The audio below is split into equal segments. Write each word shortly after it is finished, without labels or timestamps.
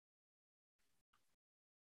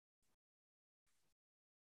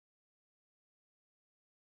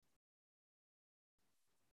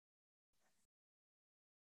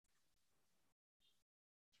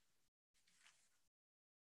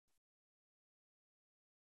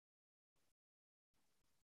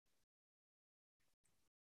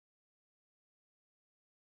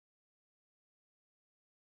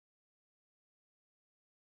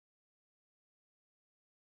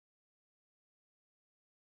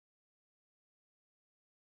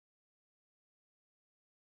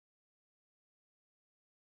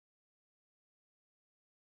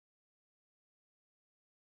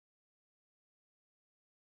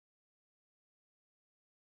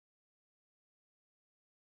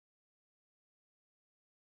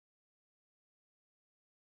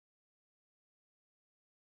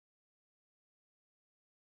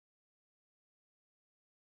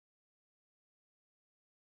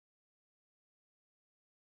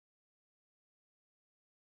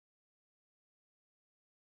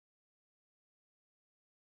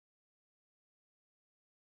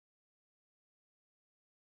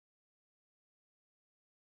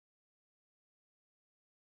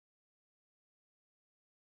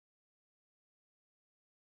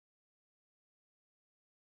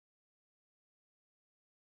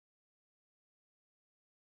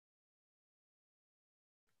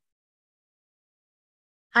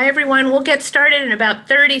Hi, everyone. We'll get started in about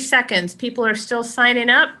 30 seconds. People are still signing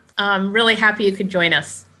up. I'm really happy you could join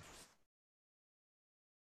us.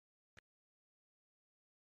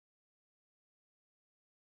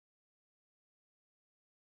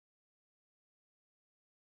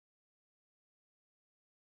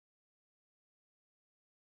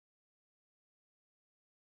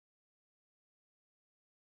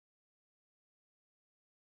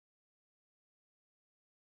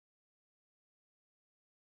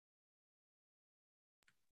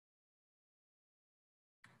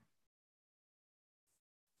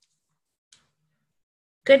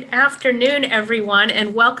 Good afternoon, everyone,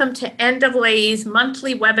 and welcome to NAAE's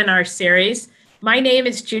monthly webinar series. My name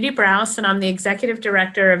is Judy Browse, and I'm the Executive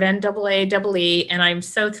Director of NAAEE, and I'm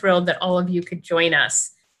so thrilled that all of you could join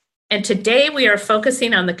us. And today we are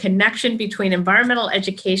focusing on the connection between environmental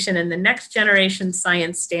education and the next generation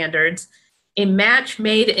science standards, a match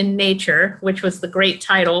made in nature, which was the great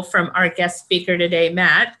title from our guest speaker today,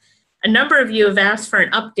 Matt. A number of you have asked for an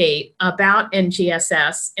update about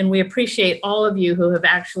NGSS, and we appreciate all of you who have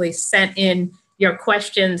actually sent in your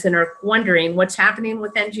questions and are wondering what's happening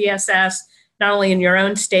with NGSS, not only in your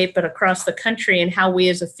own state, but across the country, and how we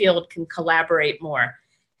as a field can collaborate more.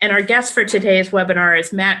 And our guest for today's webinar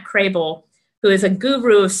is Matt Krehbiel, who is a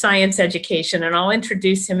guru of science education, and I'll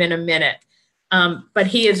introduce him in a minute. But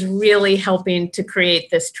he is really helping to create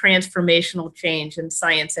this transformational change in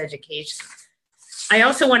science education. I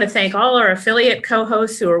also want to thank all our affiliate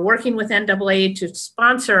co-hosts who are working with NAAEE to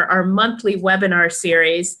sponsor our monthly webinar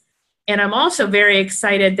series. And I'm also very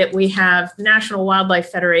excited that we have National Wildlife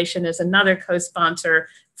Federation as another co-sponsor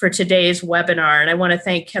for today's webinar. And I want to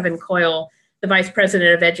thank Kevin Coyle, the Vice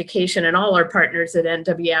President of Education, and all our partners at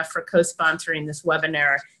NWF for co-sponsoring this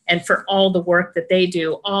webinar and for all the work that they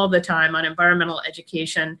do all the time on environmental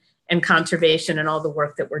education and conservation and all the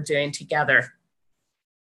work that we're doing together.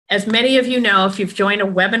 As many of you know, if you've joined a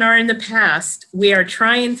webinar in the past, we are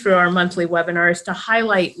trying through our monthly webinars to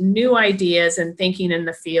highlight new ideas and thinking in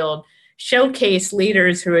the field, showcase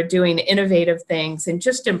leaders who are doing innovative things, and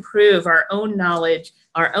just improve our own knowledge,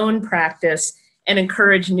 our own practice, and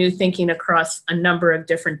encourage new thinking across a number of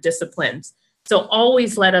different disciplines. So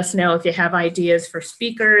always let us know if you have ideas for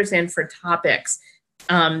speakers and for topics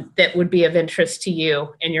that would be of interest to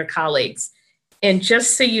you and your colleagues. And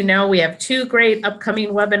just so you know, we have two great upcoming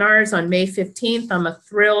webinars on May 15th. I'm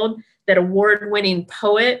thrilled that award-winning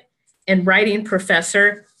poet and writing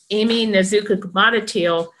professor Amy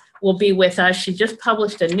Nezuka-Gmadatiel will be with us. She just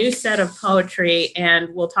published a new set of poetry, and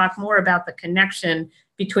we'll talk more about the connection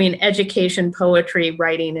between education, poetry,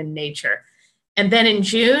 writing, and nature. And then in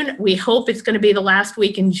June, we hope it's going to be the last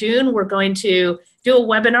week in June, we're going to do a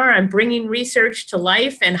webinar on bringing research to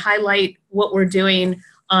life and highlight what we're doing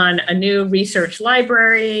on a new research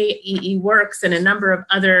library, EE Works, and a number of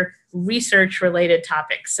other research-related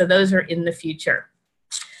topics. So those are in the future.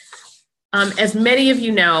 As many of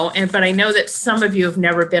you know, but I know that some of you have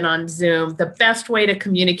never been on Zoom, the best way to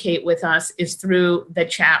communicate with us is through the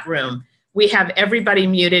chat room. We have everybody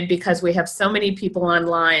muted because we have so many people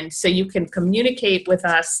online, so you can communicate with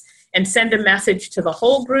us and send a message to the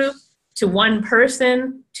whole group, to one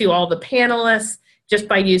person, to all the panelists, just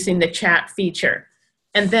by using the chat feature.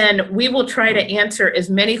 And then we will try to answer as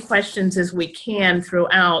many questions as we can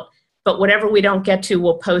throughout, but whatever we don't get to,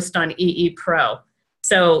 we'll post on EE Pro.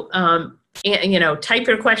 So, you know, type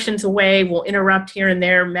your questions away. We'll interrupt here and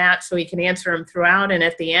there, Matt, so he can answer them throughout and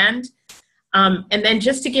at the end. And then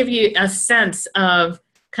just to give you a sense of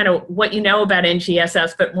kind of what you know about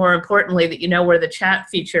NGSS, but more importantly, that you know where the chat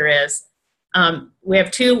feature is, we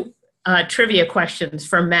have two trivia questions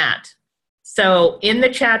from Matt. So in the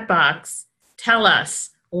chat box, tell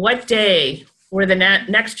us, what day were the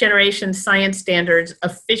next generation science standards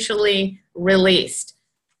officially released?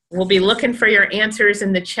 We'll be looking for your answers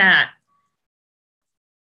in the chat.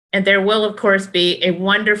 And there will, of course, be a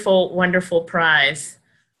wonderful, wonderful prize,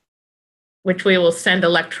 which we will send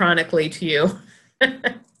electronically to you.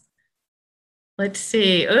 Let's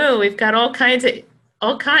see. Oh, we've got all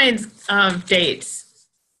kinds of dates.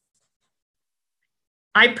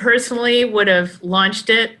 I personally would have launched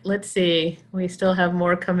it. Let's see, we still have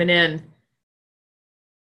more coming in.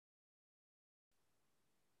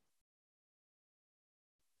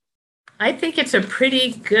 I think it's a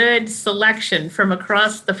pretty good selection from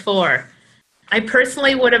across the four. I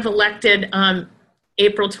personally would have elected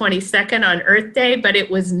April 22nd on Earth Day, but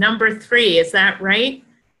it was number 3. Is that right,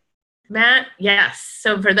 Matt? Yes.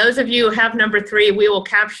 So for those of you who have number 3, we will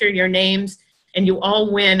capture your names and you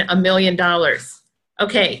all win $1 million.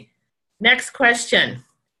 Okay, next question.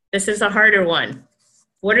 This is a harder one.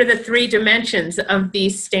 What are the three dimensions of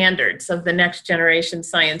these standards, of the next generation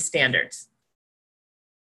science standards?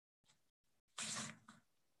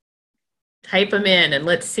 Type them in and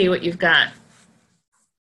let's see what you've got.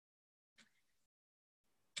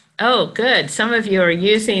 Oh, good. Some of you are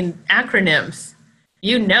using acronyms.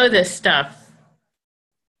 You know this stuff.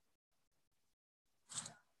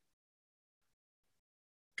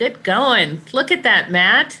 Good going. Look at that,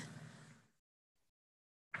 Matt.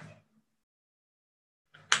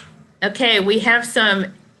 Okay, we have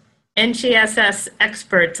some NGSS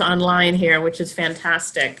experts online here, which is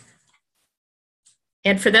fantastic.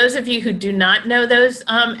 And for those of you who do not know those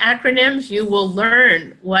acronyms, you will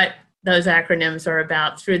learn what those acronyms are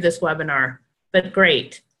about through this webinar, but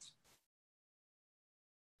great.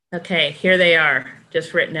 Okay, here they are,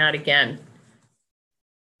 just written out again.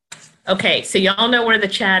 Okay, so y'all know where the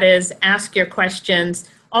chat is. Ask your questions.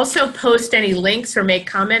 Also post any links or make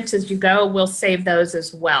comments as you go. We'll save those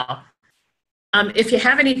as well. If you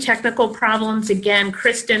have any technical problems, again,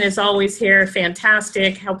 Kristen is always here,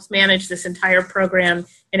 fantastic, helps manage this entire program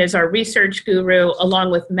and is our research guru,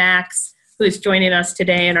 along with Max, who is joining us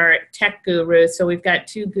today, and our tech guru. So we've got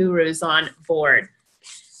two gurus on board.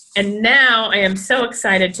 And now I am so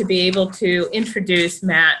excited to be able to introduce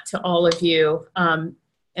Matt to all of you.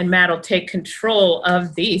 And Matt will take control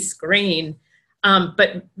of the screen.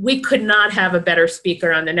 But we could not have a better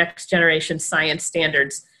speaker on the next generation science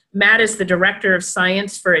standards. Matt is the Director of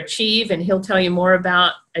Science for Achieve, and he'll tell you more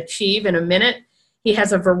about Achieve in a minute. He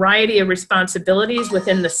has a variety of responsibilities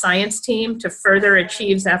within the science team to further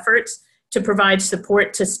Achieve's efforts to provide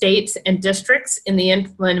support to states and districts in the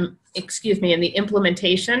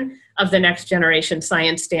implementation of the next generation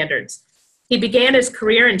science standards. He began his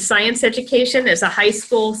career in science education as a high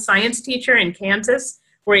school science teacher in Kansas,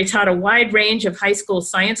 where he taught a wide range of high school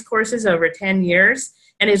science courses over 10 years.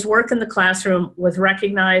 And his work in the classroom was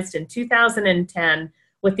recognized in 2010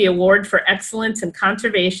 with the Award for Excellence in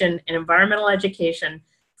Conservation and Environmental Education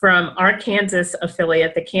from our Kansas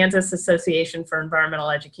affiliate, the Kansas Association for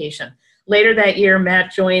Environmental Education. Later that year,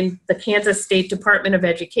 Matt joined the Kansas State Department of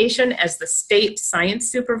Education as the state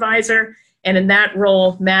science supervisor. And in that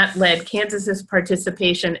role, Matt led Kansas's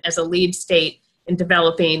participation as a lead state in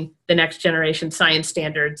developing the next generation science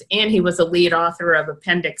standards. And he was a lead author of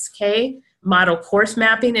Appendix K, model course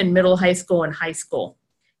mapping in middle high school and high school.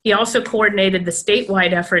 He also coordinated the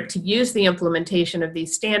statewide effort to use the implementation of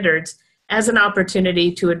these standards as an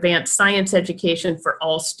opportunity to advance science education for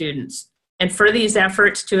all students. And for these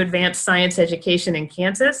efforts to advance science education in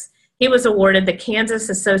Kansas, he was awarded the Kansas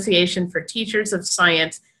Association for Teachers of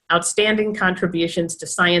Science Outstanding Contributions to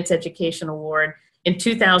Science Education Award in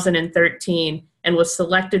 2013 and was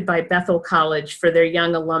selected by Bethel College for their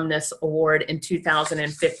Young Alumnus Award in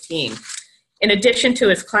 2015. In addition to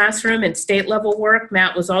his classroom and state level work,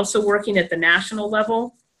 Matt was also working at the national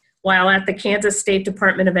level. While at the Kansas State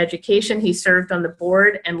Department of Education, he served on the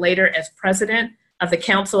board and later as president of the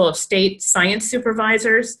Council of State Science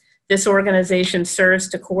Supervisors. This organization serves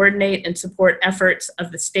to coordinate and support efforts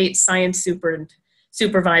of the state science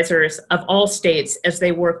supervisors of all states as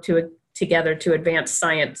they work together to advance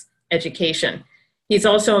science education. He's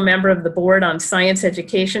also a member of the board on science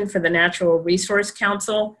education for the Natural Resource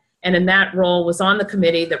Council, and in that role was on the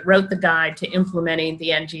committee that wrote the guide to implementing the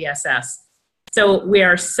NGSS. So we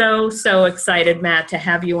are so excited, Matt, to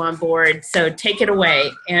have you on board. So take it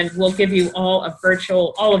away, and we'll give you all of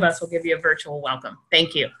us will give you a virtual welcome.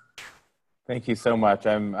 Thank you. Thank you so much.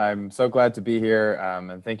 I'm so glad to be here,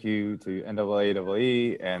 and thank you to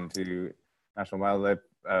NAAEE and to National Wildlife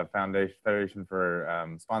Federation for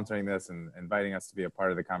sponsoring this and inviting us to be a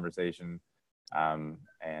part of the conversation.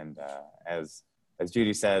 As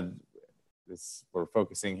Judy said, we're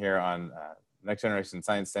focusing here on next generation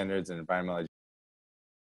science standards and environmental education.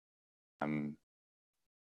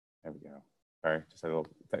 There we go. Sorry, just had a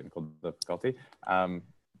little technical difficulty.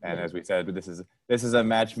 And as we said, this is a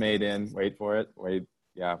match made in. Wait for it. Wait.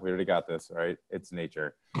 Yeah, we already got this. Right. It's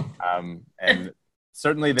nature. And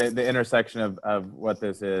certainly the intersection of what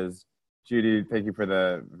this is. Judy, thank you for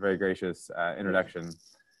the very gracious introduction.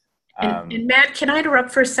 And Matt, can I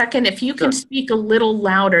interrupt for a second? If you can speak a little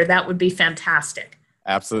louder, that would be fantastic.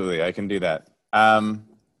 Absolutely, I can do that.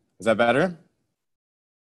 Is that better?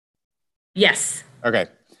 Yes. Okay.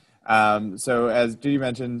 So as Judy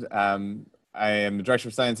mentioned, I am the Director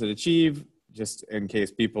of Science at Achieve. Just in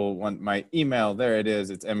case people want my email, there it is.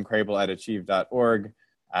 It's mkrehbiel@achieve.org.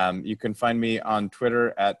 You can find me on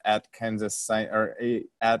Twitter at Kansas or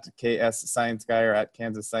at KS Science Guy or at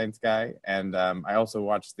Kansas Science Guy. And I also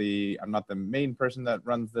watch I'm not the main person that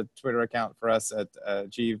runs the Twitter account for us at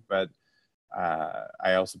Achieve, but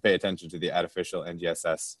I also pay attention to the official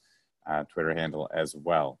NGSS Twitter handle as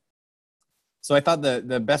well. So I thought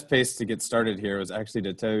the best place to get started here was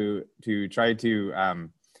actually to try to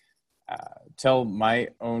tell my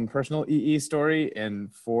own personal EE story in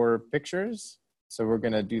 4 pictures. So we're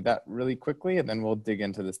going to do that really quickly, and then we'll dig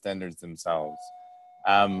into the standards themselves.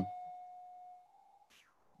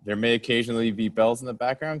 There may occasionally be bells in the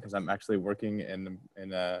background because I'm actually working in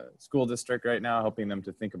a school district right now, helping them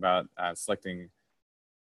to think about selecting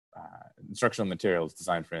instructional materials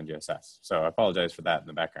designed for NGSS. So I apologize for that in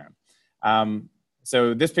the background.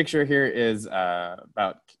 So this picture here is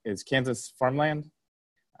Kansas farmland,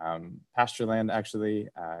 pasture land actually.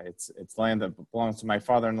 It's land that belongs to my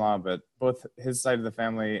father-in-law, but both his side of the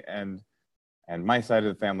family and my side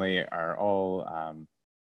of the family are all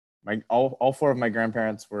all 4 of my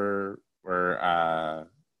grandparents were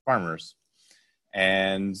farmers,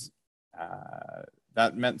 and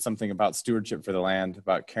that meant something about stewardship for the land,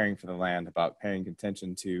 about caring for the land, about paying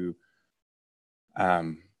attention to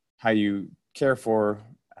how you care for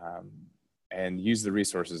and use the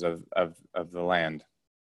resources of the land.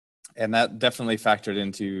 And that definitely factored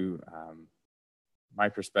into my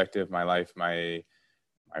perspective, my life, my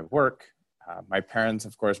work. My parents,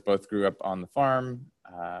 of course, both grew up on the farm.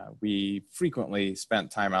 We frequently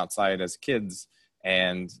spent time outside as kids,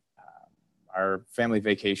 and our family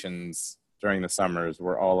vacations during the summers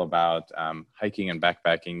were all about hiking and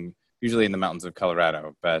backpacking, usually in the mountains of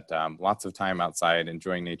Colorado, but lots of time outside,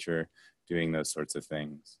 enjoying nature, doing those sorts of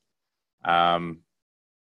things.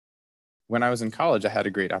 When I was in college, I had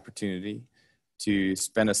a great opportunity to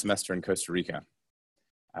spend a semester in Costa Rica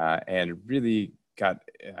and really got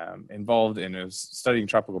involved in studying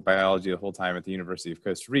tropical biology the whole time at the University of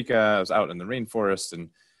Costa Rica. I was out in the rainforest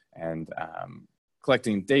and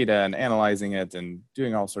collecting data and analyzing it and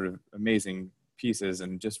doing all sort of amazing pieces,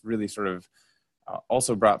 and just really sort of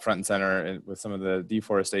also brought front and center with some of the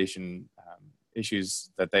deforestation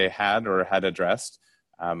issues that they had or had addressed,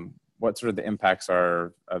 what sort of the impacts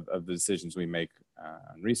are of the decisions we make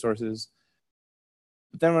on resources.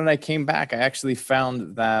 But then when I came back, I actually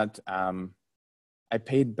found that I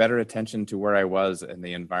paid better attention to where I was in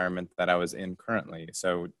the environment that I was in currently.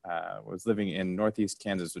 So I was living in Northeast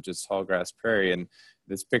Kansas, which is tall grass prairie. And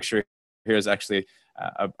this picture here is actually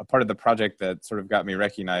a part of the project that sort of got me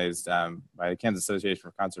recognized by the Kansas Association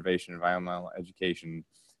for Conservation and Environmental Education,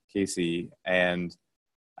 KC. And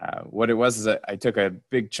what it was is that I took a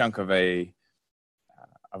big chunk of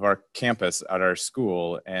our campus at our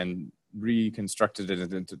school and reconstructed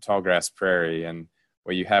it into tall grass prairie. And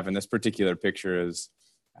what you have in this particular picture is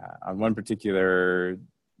on one particular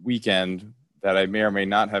weekend that I may or may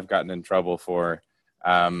not have gotten in trouble for,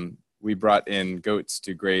 we brought in goats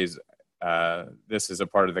to graze. This is a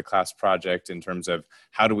part of the class project in terms of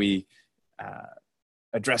how do we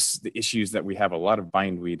address the issues that we have a lot of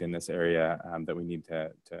bindweed in this area that we need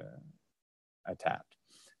to attack.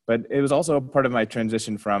 But it was also a part of my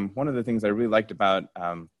transition from one of the things I really liked about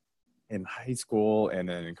in high school and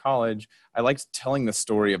then in college, I liked telling the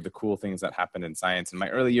story of the cool things that happened in science. And my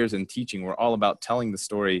early years in teaching were all about telling the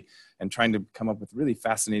story and trying to come up with really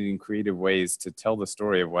fascinating, creative ways to tell the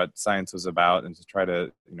story of what science was about and to try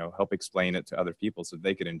to, help explain it to other people so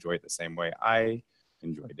they could enjoy it the same way I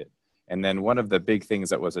enjoyed it. And then one of the big things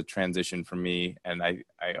that was a transition for me, and I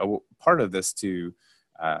owe part of this to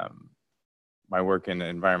my work in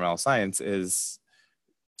environmental science, is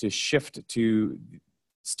to shift to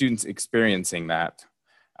students experiencing that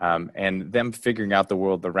and them figuring out the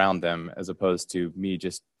world around them, as opposed to me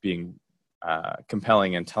just being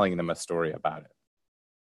compelling and telling them a story about it.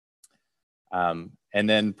 And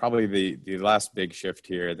then probably the last big shift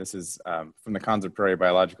here, this is from the Kansas Prairie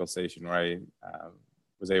Biological Station, where I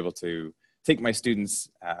was able to take my students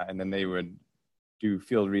and then they would do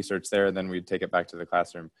field research there, and then we'd take it back to the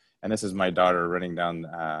classroom. And this is my daughter running down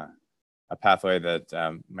a pathway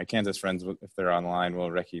that my Kansas friends, if they're online,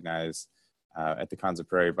 will recognize at the Kansas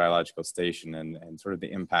Prairie Biological Station, and sort of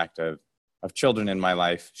the impact of children in my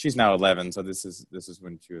life. She's now 11, so this is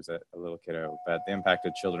when she was a little kiddo, but the impact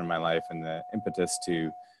of children in my life and the impetus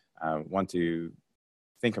to want to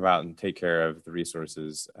think about and take care of the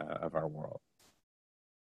resources of our world.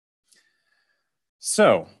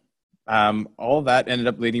 So all that ended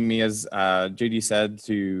up leading me, as JD said,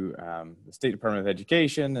 to the State Department of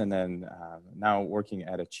Education, and then now working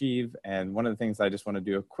at Achieve. And one of the things I just want to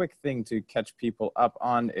do a quick thing to catch people up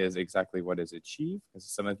on is exactly what is Achieve, because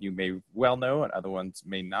some of you may well know and other ones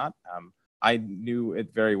may not. I knew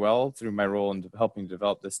it very well through my role in helping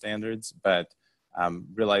develop the standards, but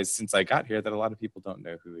realized since I got here that a lot of people don't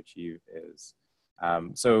know who Achieve is.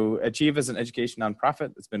 So Achieve is an education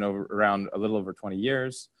nonprofit that's been around a little over 20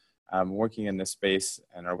 years, working in this space,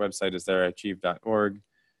 and our website is there, achieve.org,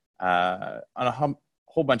 on a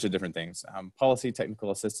whole bunch of different things. Policy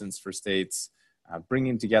technical assistance for states,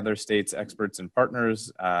 bringing together states, experts, and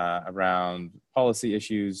partners around policy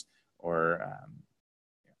issues or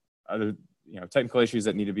other technical issues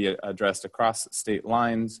that need to be addressed across state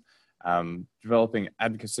lines, developing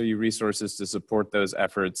advocacy resources to support those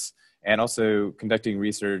efforts, and also conducting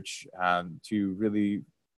research to really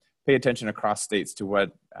pay attention across states to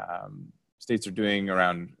what states are doing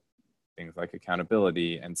around things like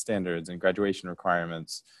accountability and standards and graduation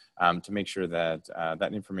requirements, to make sure that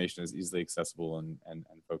that information is easily accessible and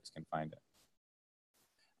folks can find it.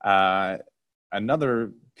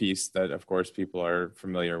 Another piece that, of course, people are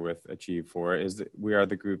familiar with Achieve for is that we are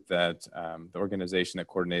the group that, the organization that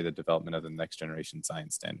coordinated the development of the next generation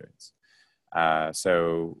science standards.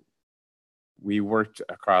 So we worked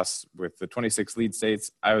across with the 26 lead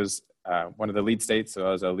states. I was one of the lead states, so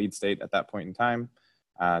I was a lead state at that point in time,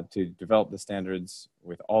 to develop the standards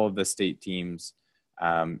with all of the state teams.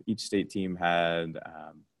 Each state team had,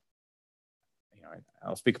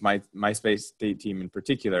 I'll speak of my space state team in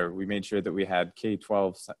particular. We made sure that we had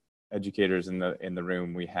K-12 educators in the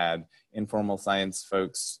room. We had informal science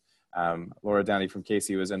folks. Laura Downey from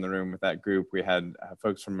Casey was in the room with that group. We had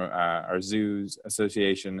folks from our zoos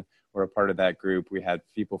association were a part of that group. We had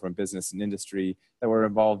people from business and industry that were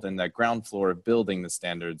involved in the ground floor of building the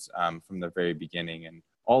standards from the very beginning. And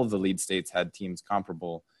all of the lead states had teams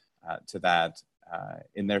comparable to that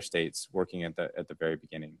in their states working at the very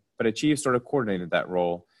beginning. But Achieve sort of coordinated that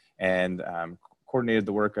role and coordinated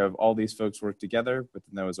the work of all these folks work together, but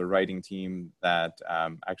then there was a writing team that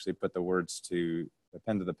actually put the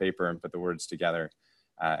pen to the paper and put the words together.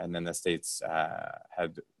 And then the states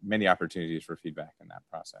had many opportunities for feedback in that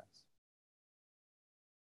process.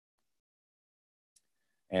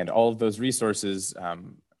 And all of those resources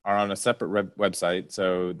are on a separate website.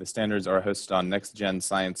 So the standards are hosted on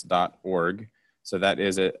nextgenscience.org. So that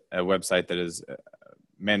is a website that is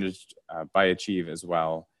managed by Achieve as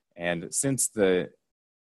well. And since the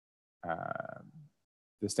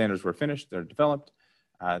standards were finished, they're developed,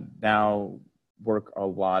 now work a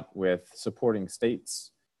lot with supporting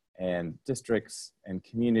states and districts and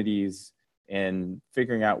communities in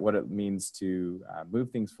figuring out what it means to move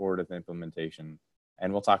things forward with implementation.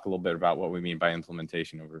 And we'll talk a little bit about what we mean by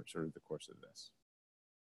implementation over sort of the course of this.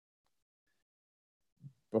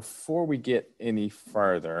 Before we get any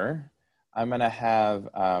farther, I'm gonna have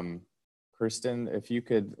Kristen, if you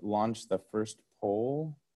could launch the first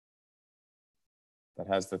poll that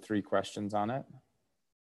has the 3 questions on it.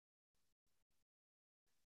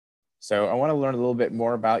 So I wanna learn a little bit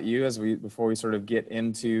more about you before we sort of get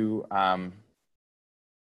into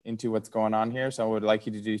what's going on here. So I would like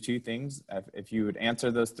you to do 2 things. If you would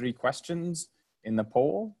answer those 3 questions in the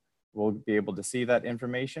poll, we'll be able to see that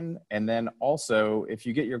information. And then also, if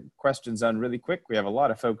you get your questions done really quick, we have a lot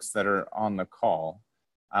of folks that are on the call.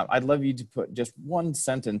 I'd love you to put just 1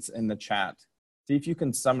 sentence in the chat. See if you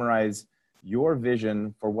can summarize your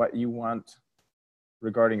vision for what you want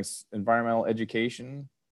regarding environmental education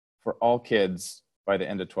for all kids by the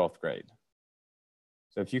end of 12th grade.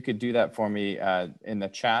 So if you could do that for me in the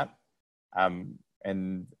chat,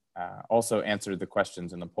 and also answer the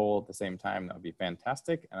questions in the poll at the same time, that would be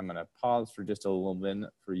fantastic. And I'm gonna pause for just a little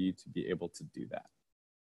minute for you to be able to do that.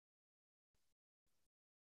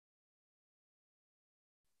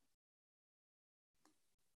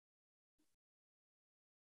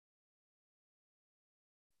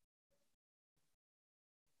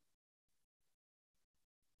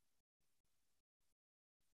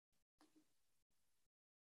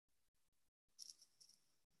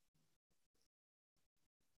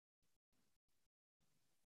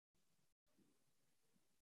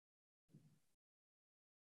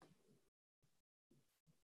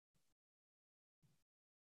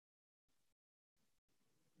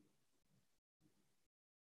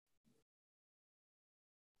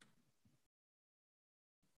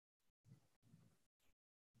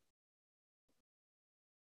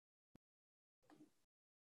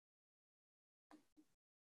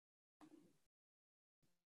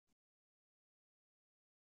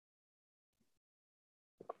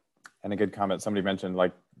 And a good comment, somebody mentioned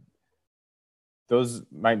like, those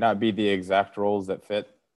might not be the exact roles that fit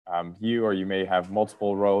you, or you may have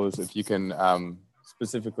multiple roles. If you can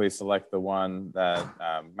specifically select the one that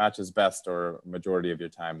matches best or majority of your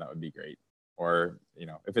time, that would be great. Or,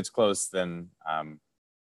 if it's close, then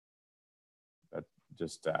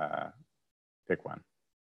just pick one.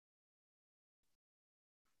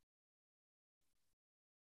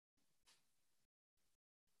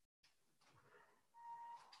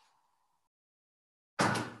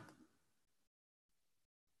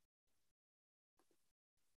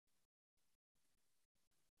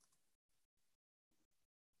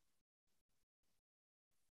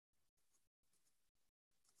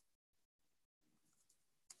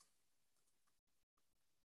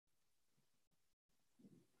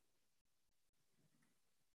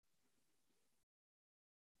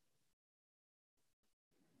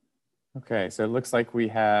 Okay, so it looks like we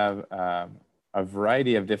have a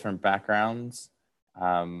variety of different backgrounds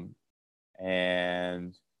and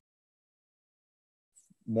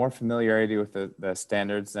more familiarity with the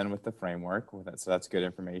standards than with the framework. So that's good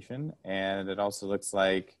information. And it also looks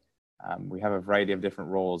like we have a variety of different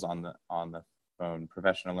roles on the phone,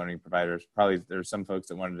 professional learning providers. Probably there's some folks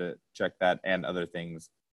that wanted to check that and other things,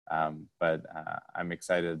 but I'm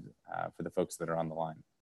excited for the folks that are on the line.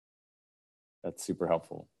 That's super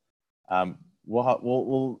helpful.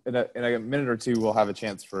 We'll in a minute or two, we'll have a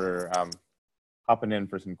chance for hopping in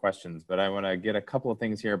for some questions, but I want to get a couple of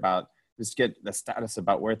things here about, just get the status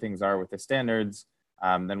about where things are with the standards.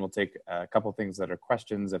 Then we'll take a couple of things that are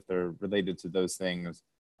questions if they're related to those things.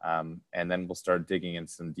 And then we'll start digging in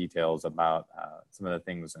some details about some of the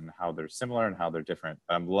things and how they're similar and how they're different.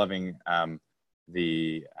 I'm loving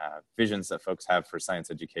the visions that folks have for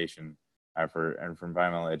science education and for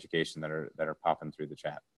environmental education that are popping through the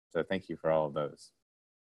chat. So thank you for all of those.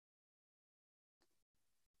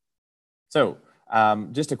 So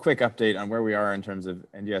just a quick update on where we are in terms of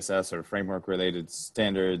NGSS or framework related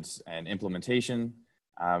standards and implementation.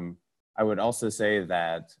 I would also say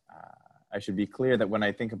that I should be clear that when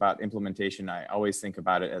I think about implementation, I always think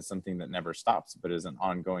about it as something that never stops, but is an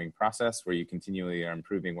ongoing process where you continually are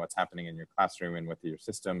improving what's happening in your classroom and with your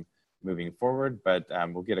system moving forward. But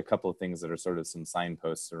we'll get a couple of things that are sort of some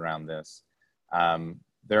signposts around this.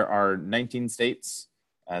 There are 19 states,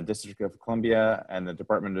 District of Columbia, and the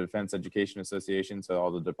Department of Defense Education Association, so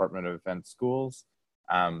all the Department of Defense schools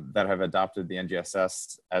that have adopted the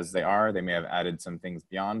NGSS as they are. They may have added some things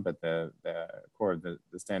beyond, but the core of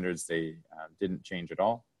the standards, they didn't change at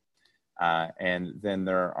all. And then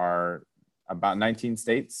there are about 19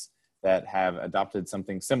 states that have adopted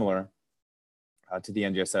something similar to the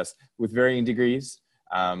NGSS with varying degrees,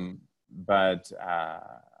 but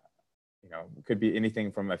you know, it could be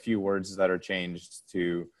anything from a few words that are changed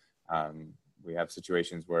to we have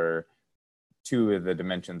situations where 2 of the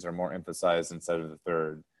dimensions are more emphasized instead of the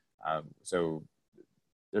third. So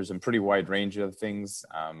there's a pretty wide range of things,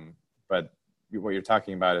 but what you're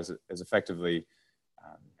talking about is effectively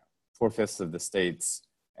 4/5 of the states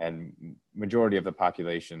and majority of the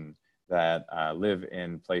population that live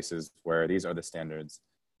in places where these are the standards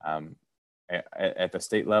at the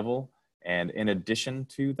state level. And in addition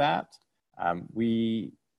to that,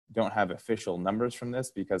 we don't have official numbers from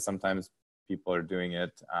this because sometimes people are doing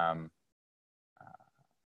it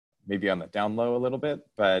maybe on the down low a little bit,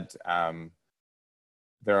 but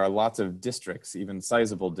there are lots of districts, even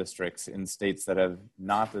sizable districts in states that have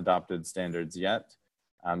not adopted standards yet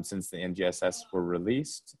since the NGSS were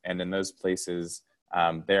released. And in those places,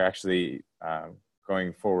 they're actually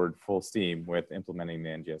going forward full steam with implementing the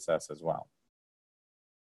NGSS as well.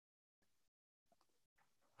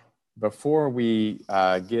 Before we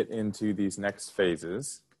get into these next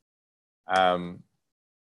phases,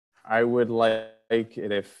 I would like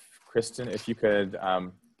it if, Kristen, if you could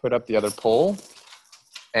put up the other poll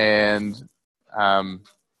and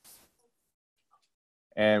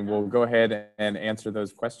we'll go ahead and answer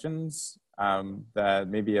those questions that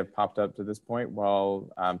maybe have popped up to this point while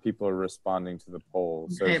people are responding to the poll.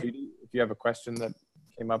 So if you have a question that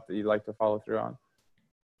came up that you'd like to follow through on.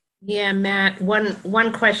 Yeah, Matt,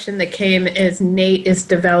 one question that came is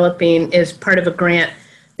NAAEE is part of a grant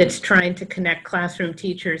that's trying to connect classroom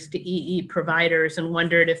teachers to EE providers, and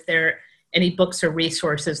wondered if there are any books or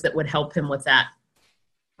resources that would help him with that.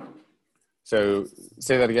 So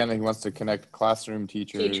say that again. He wants to connect classroom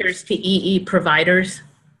teachers to EE providers.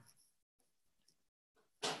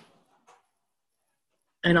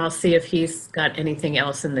 And I'll see if he's got anything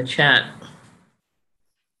else in the chat.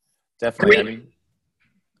 Definitely. I mean,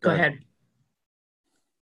 Go ahead.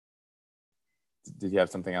 Did you have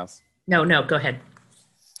something else? No, go ahead.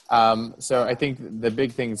 So I think the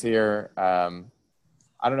big things here,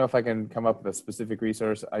 I don't know if I can come up with a specific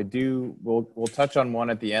resource. We'll touch on one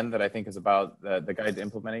at the end that I think is about the guide to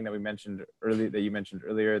implementing that you mentioned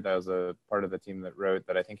earlier. That was a part of the team that wrote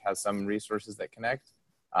that I think has some resources that connect.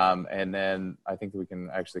 And then I think we can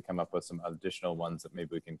actually come up with some additional ones that maybe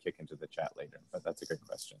we can kick into the chat later, but that's a good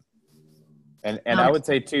question. And I would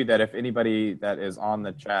say too, that if anybody that is on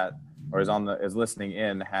the chat or is listening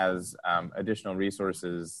in has additional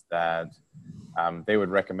resources that they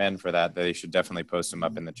would recommend for that, they should definitely post them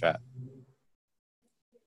up in the chat.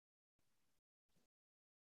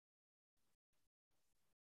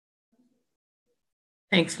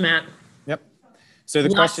 Thanks, Matt. Yep. So the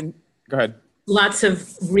question, go ahead. Lots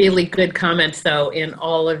of really good comments, though, in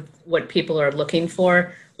all of what people are looking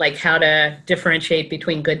for, like how to differentiate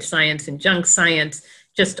between good science and junk science,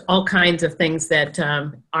 just all kinds of things that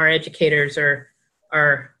our educators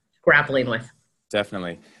are grappling with.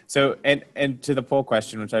 Definitely. So, and to the poll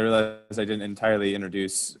question, which I realized I didn't entirely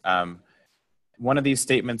introduce, one of these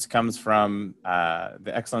statements comes from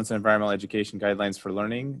the Excellence in Environmental Education Guidelines for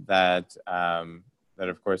Learning that, that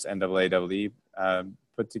of course, NAAEE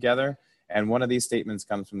put together. And one of these statements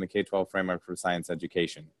comes from the K-12 Framework for Science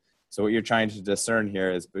Education. So what you're trying to discern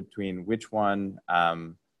here is between which one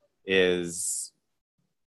is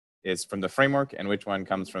from the framework and which one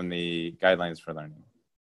comes from the Guidelines for Learning.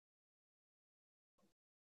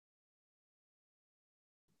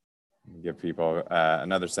 Give people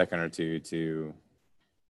another second or two to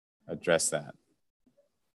address that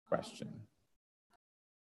question.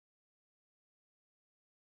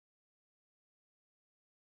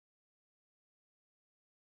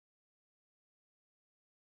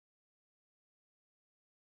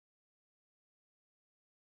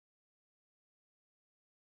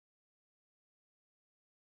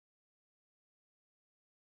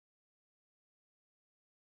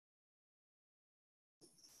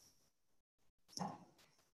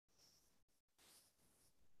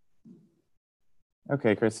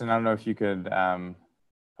 Okay, Kristen, I don't know if you could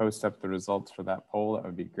post up the results for that poll. That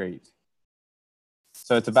would be great.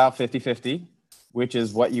 So it's about 50-50, which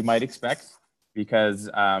is what you might expect, because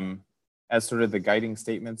as sort of the guiding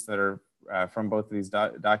statements that are from both of these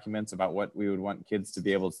documents about what we would want kids to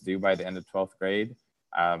be able to do by the end of 12th grade,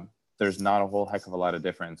 there's not a whole heck of a lot of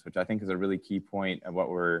difference, which I think is a really key point of what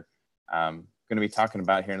we're going to be talking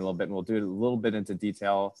about here in a little bit. And we'll do it a little bit into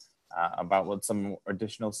detail about what some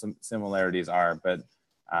additional similarities are, but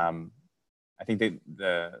I think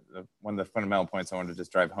that one of the fundamental points I wanted to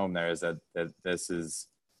just drive home there is that this is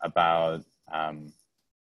about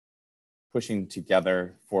pushing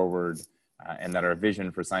together forward, and that our vision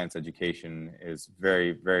for science education is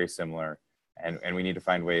very, very similar, and we need to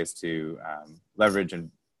find ways to leverage and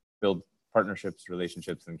build partnerships,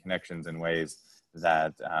 relationships, and connections in ways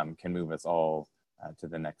that can move us all to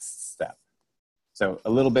the next step. So a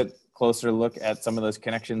little bit closer look at some of those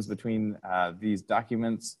connections between these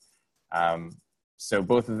documents. So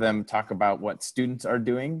both of them talk about what students are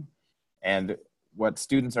doing, and what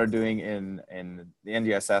students are doing in the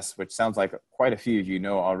NGSS, which sounds like quite a few of you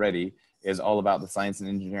know already, is all about the science and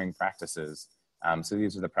engineering practices. So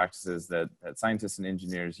these are the practices that scientists and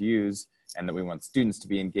engineers use and that we want students to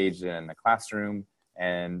be engaged in the classroom.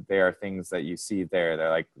 And they are things that you see there. They're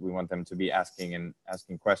like, we want them to be asking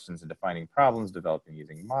questions and defining problems, developing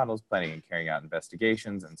using models, planning and carrying out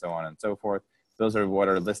investigations, and so on and so forth. Those are what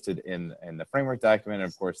are listed in the framework document, and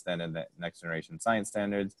of course then in the next generation science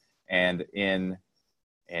standards. And in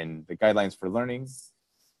the guidelines for learning,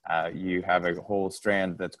 you have a whole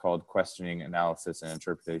strand that's called questioning, analysis, and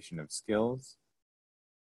interpretation of skills.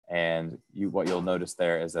 And what you'll notice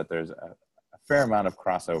there is that there's a fair amount of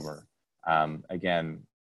crossover. Again,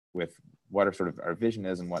 with what our sort of our vision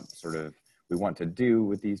is and what sort of we want to do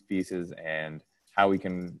with these pieces and how we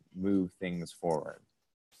can move things forward.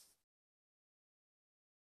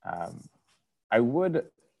 I would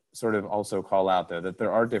sort of also call out though that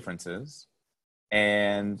there are differences,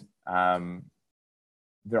 and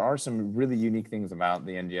there are some really unique things about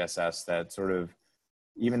the NGSS that sort of,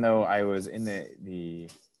 even though I was in the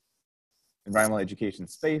environmental education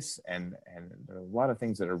space, and there are a lot of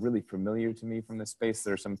things that are really familiar to me from this space,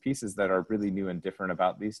 there are some pieces that are really new and different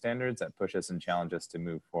about these standards that push us and challenge us to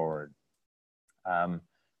move forward.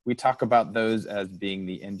 We talk about those as being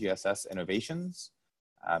the NGSS innovations.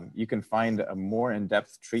 You can find a more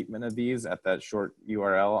in-depth treatment of these at that short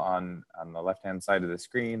URL on the left-hand side of the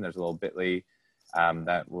screen. There's a little bit.ly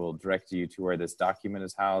that will direct you to where this document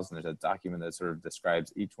is housed, and there's a document that sort of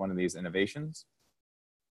describes each one of these innovations.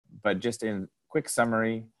 But just in quick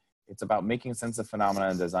summary, it's about making sense of phenomena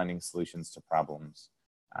and designing solutions to problems.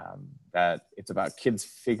 That it's about kids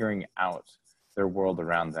figuring out their world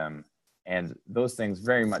around them. And those things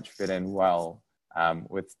very much fit in well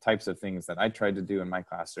with types of things that I tried to do in my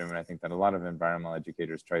classroom, and I think that a lot of environmental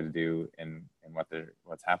educators try to do in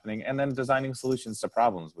what's happening. And then designing solutions to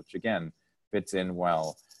problems, which again fits in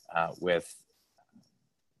well with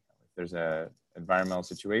if there's a environmental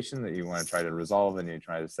situation that you want to try to resolve and you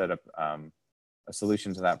try to set up a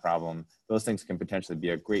solution to that problem. Those things can potentially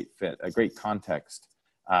be a great fit, a great context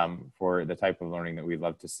for the type of learning that we'd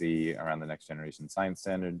love to see around the next generation science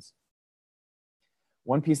standards.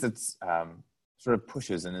 One piece that's sort of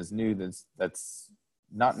pushes and is new that's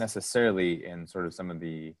not necessarily in sort of some of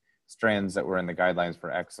the strands that were in the guidelines for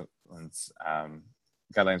excellence,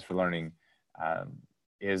 guidelines for learning,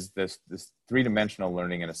 is this three-dimensional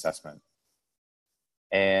learning and assessment.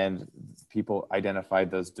 And people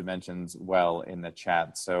identified those dimensions well in the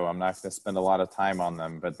chat. So I'm not going to spend a lot of time on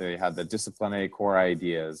them, but they had the disciplinary core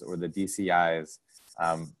ideas, or the DCIs,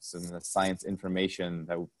 some of the science information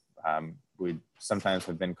that would sometimes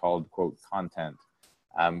have been called, quote, content.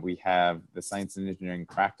 We have the science and engineering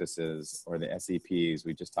practices, or the SEPs.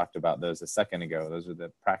 We just talked about those a second ago. Those are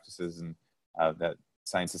the practices and that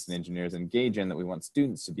scientists and engineers engage in, that we want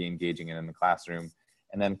students to be engaging in the classroom.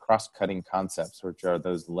 And then cross-cutting concepts, which are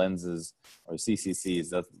those lenses, or CCCs,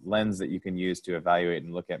 the lens that you can use to evaluate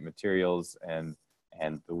and look at materials and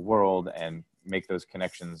the world, and make those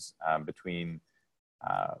connections between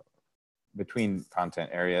content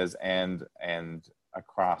areas and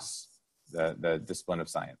across the discipline of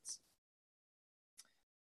science.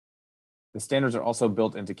 The standards are also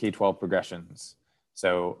built into K-12 progressions.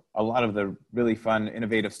 So a lot of the really fun,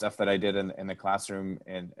 innovative stuff that I did in the classroom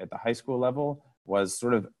and at the high school level was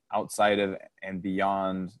sort of outside of and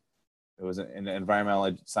beyond. It was an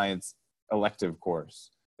environmental science elective course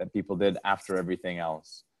that people did after everything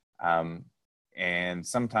else. And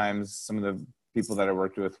sometimes some of the people that I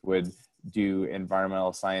worked with would do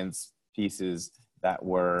environmental science pieces that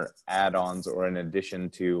were add-ons or in addition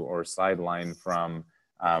to or sideline from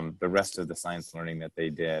the rest of the science learning that they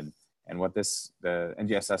did. And what the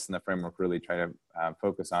NGSS and the framework really try to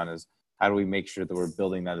focus on is, how do we make sure that we're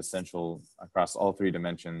building that essential across all three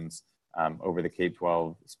dimensions over the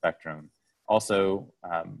K-12 spectrum? Also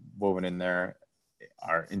woven in there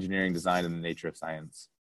are engineering, design, and the nature of science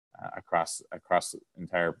across the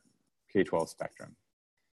entire K-12 spectrum.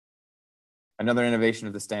 Another innovation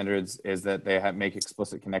of the standards is that they make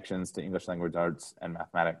explicit connections to English language arts and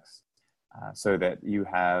mathematics, so that you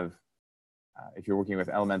have, if you're working with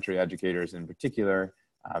elementary educators in particular,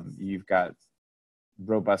 you've got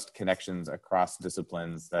robust connections across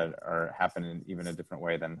disciplines that are happening even a different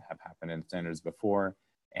way than have happened in standards before.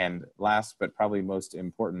 And last, but probably most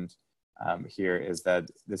important here, is that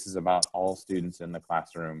this is about all students in the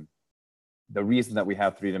classroom. The reason that we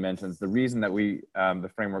have three dimensions, the reason that the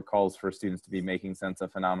framework calls for students to be making sense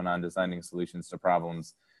of phenomenon, designing solutions to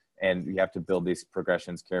problems, and you have to build these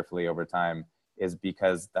progressions carefully over time, is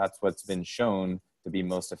because that's what's been shown to be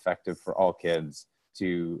most effective for all kids,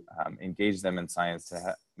 to engage them in science,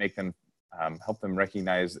 to make them, help them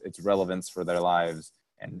recognize its relevance for their lives,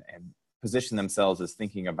 and position themselves as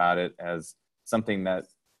thinking about it as something that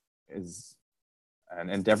is an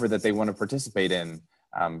endeavor that they want to participate in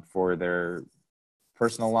for their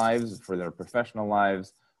personal lives, for their professional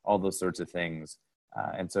lives, all those sorts of things.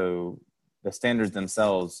 And so the standards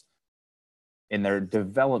themselves, in their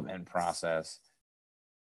development process,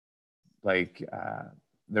 like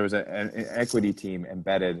there was an equity team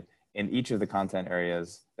embedded in each of the content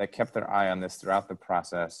areas that kept their eye on this throughout the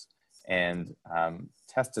process, and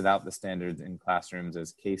tested out the standards in classrooms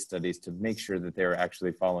as case studies to make sure that they were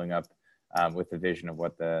actually following up with the vision of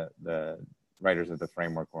what the writers of the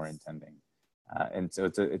framework were intending. And so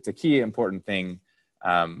it's a key important thing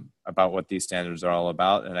about what these standards are all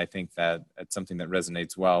about, and I think that it's something that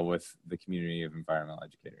resonates well with the community of environmental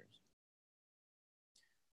educators.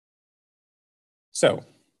 So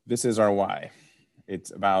this is our why.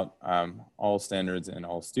 It's about all standards and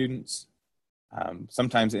all students.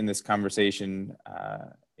 Sometimes in this conversation,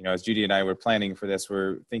 as Judy and I were planning for this,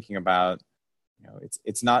 we're thinking about,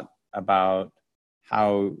 it's not about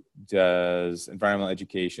how does environmental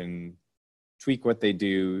education tweak what they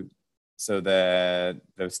do so that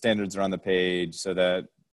the standards are on the page so that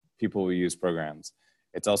people will use programs.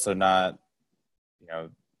 It's also not,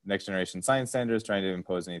 next generation science standards trying to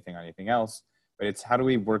impose anything on anything else, but it's how do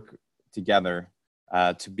we work together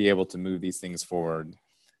to be able to move these things forward,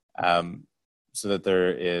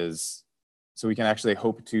 so we can actually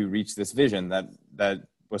hope to reach this vision that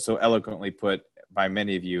was so eloquently put by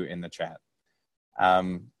many of you in the chat.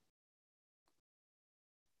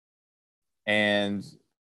 And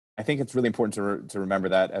I think it's really important to remember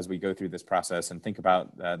that as we go through this process and think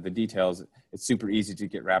about the details. It's super easy to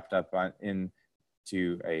get wrapped up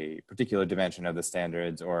into a particular dimension of the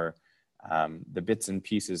standards, or the bits and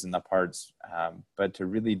pieces and the parts, but to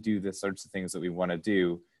really do the sorts of things that we want to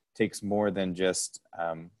do takes more than just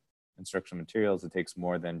instructional materials. It takes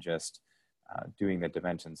more than just doing the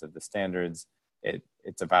dimensions of the standards.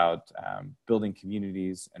 It's about building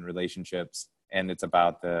communities and relationships, and it's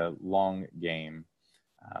about the long game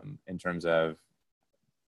in terms of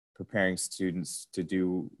preparing students to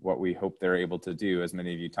do what we hope they're able to do, as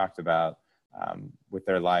many of you talked about, with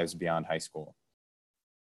their lives beyond high school.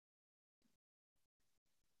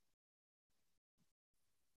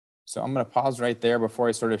 So I'm going to pause right there before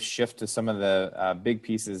I sort of shift to some of the big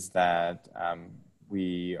pieces that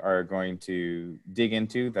we are going to dig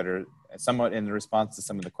into that are somewhat in response to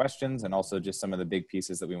some of the questions, and also just some of the big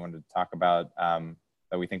pieces that we wanted to talk about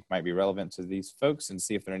that we think might be relevant to these folks, and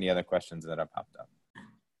see if there are any other questions that have popped up.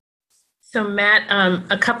 So Matt,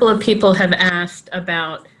 a couple of people have asked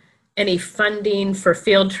about any funding for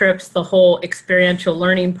field trips, the whole experiential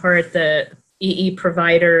learning part, the EE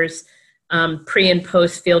providers, pre and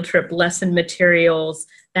post field trip lesson materials,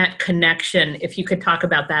 that connection. If you could talk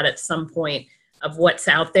about that at some point, of what's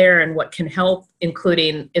out there and what can help,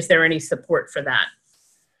 including, is there any support for that?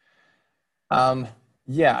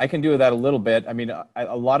 Yeah, I can do that a little bit. I mean,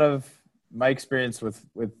 a lot of my experience with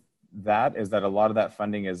that is that a lot of that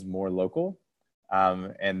funding is more local.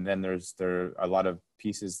 And then there are a lot of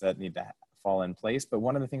pieces that need to fall in place. But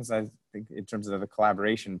one of the things I think in terms of the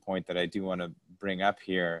collaboration point that I do want to bring up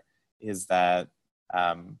here is that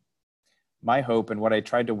my hope, and what I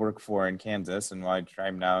tried to work for in Kansas, and what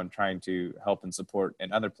I'm now trying to help and support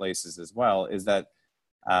in other places as well, is that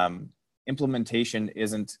implementation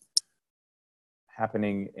isn't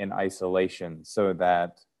happening in isolation, so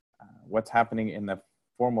that what's happening in the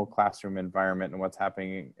formal classroom environment and what's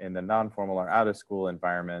happening in the non-formal or out of school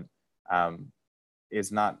environment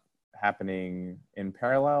is not happening in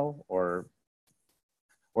parallel or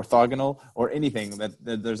orthogonal or anything. That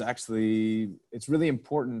there's actually, it's really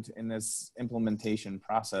important in this implementation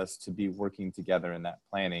process to be working together in that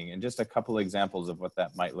planning. And just a couple of examples of what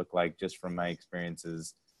that might look like just from my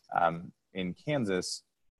experiences in Kansas.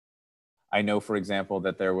 I know, for example,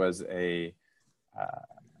 that there was a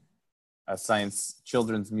science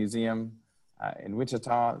children's museum in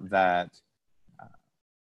Wichita that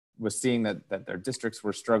was seeing that their districts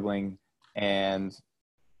were struggling, and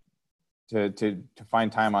to find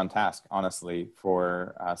time on task, honestly,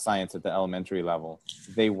 for science at the elementary level.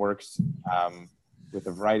 They worked with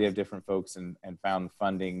a variety of different folks and found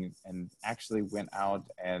funding, and actually went out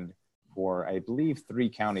and for, I believe, 3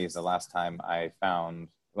 counties the last time I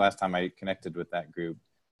connected with that group,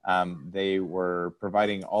 they were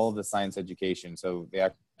providing all of the science education. So they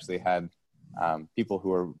actually had people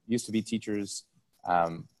who used to be teachers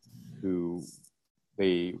who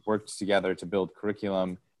they worked together to build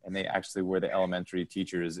curriculum, and they actually were the elementary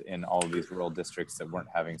teachers in all of these rural districts that weren't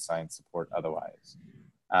having science support otherwise.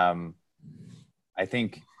 I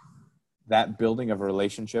think that building of a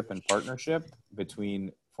relationship and partnership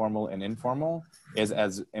between formal and informal is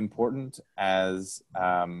as important as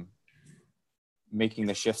making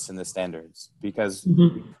the shifts in the standards, because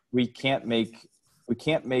we can't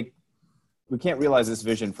realize this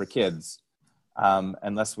vision for kids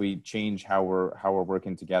unless we change how we're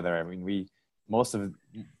working together. I mean,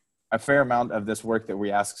 a fair amount of this work that we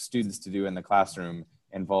ask students to do in the classroom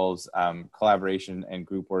involves collaboration and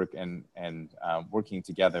group work and working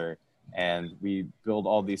together. And we build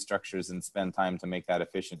all these structures and spend time to make that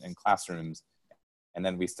efficient in classrooms. And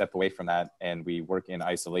then we step away from that and we work in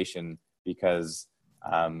isolation because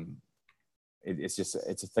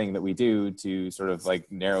it's a thing that we do to sort of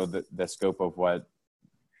like narrow the scope of what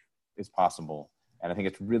is possible. And I think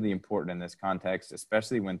it's really important in this context,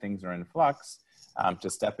 especially when things are in flux, to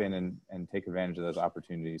step in and take advantage of those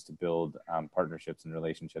opportunities to build partnerships and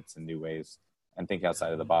relationships in new ways and think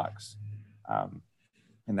outside of the box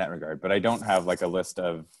in that regard. But I don't have like a list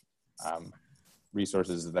of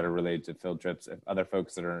resources that are related to field trips. If other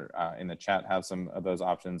folks that are in the chat have some of those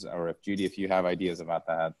options, or if Judy, if you have ideas about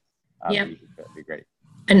that, that'd be great.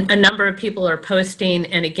 And a number of people are posting,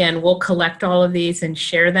 and again, we'll collect all of these and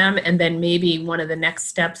share them. And then maybe one of the next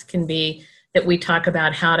steps can be that we talk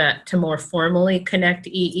about how to more formally connect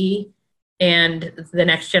EE and the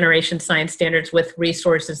next generation science standards with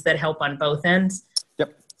resources that help on both ends.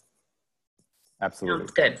 Yep. Absolutely.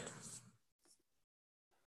 Sounds good.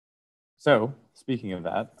 So speaking of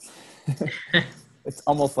that, it's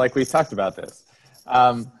almost like we talked about this.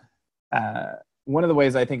 One of the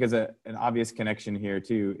ways I think is an obvious connection here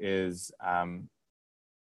too is, and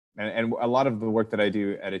a lot of the work that I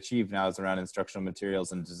do at Achieve now is around instructional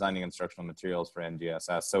materials and designing instructional materials for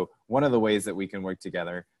NGSS. So one of the ways that we can work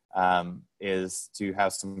together is to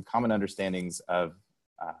have some common understandings of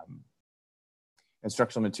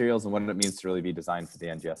instructional materials and what it means to really be designed for the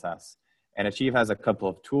NGSS. And Achieve has a couple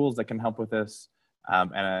of tools that can help with this.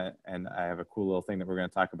 And I have a cool little thing that we're going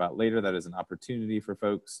to talk about later that is an opportunity for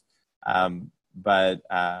folks. But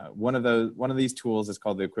one of these tools is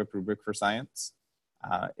called the Equip Rubric for Science.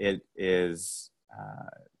 It is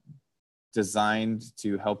designed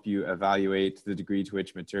to help you evaluate the degree to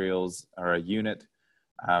which materials or a unit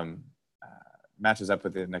matches up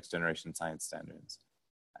with the next generation science standards.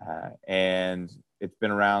 And it's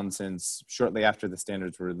been around since shortly after the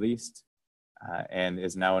standards were released. and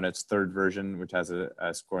is now in its third version, which has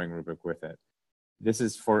a scoring rubric with it. This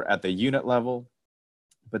is for at the unit level,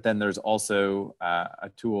 but then there's also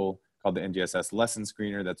a tool called the NGSS lesson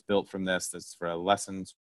screener that's built from this. That's for a lesson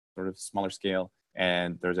sort of smaller scale.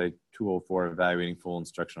 And there's a tool for evaluating full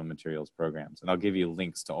instructional materials programs. And I'll give you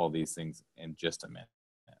links to all these things in just a minute.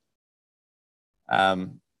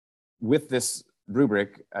 With this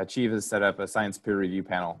rubric, Achieve has set up a science peer review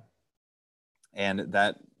panel. And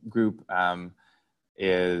that group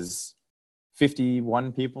is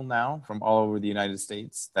 51 people now from all over the United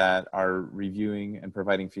States that are reviewing and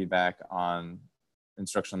providing feedback on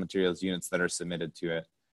instructional materials units that are submitted to it.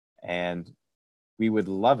 And we would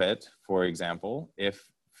love it, for example, if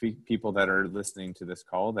people that are listening to this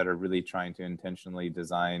call that are really trying to intentionally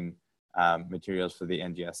design materials for the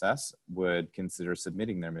NGSS would consider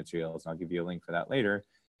submitting their materials. And I'll give you a link for that later.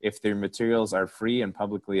 If their materials are free and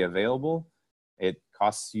publicly available, it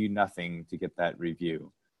costs you nothing to get that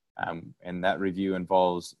review. And that review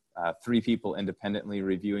involves 3 people independently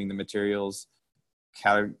reviewing the materials,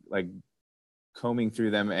 like combing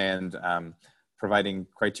through them and providing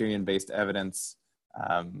criterion-based evidence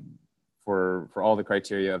for all the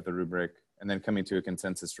criteria of the rubric, and then coming to a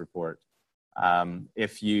consensus report.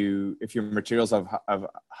 If your materials of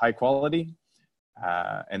high quality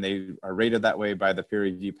and they are rated that way by the peer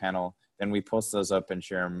review panel, then we post those up and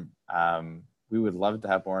share them. We would love to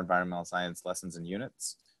have more environmental science lessons and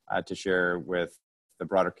units to share with the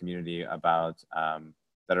broader community about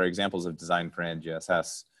that are examples of design for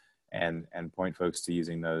NGSS and point folks to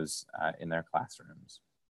using those in their classrooms.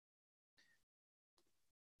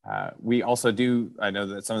 We also do, I know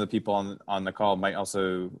that some of the people on the call might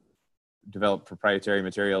also develop proprietary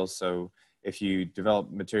materials. So if you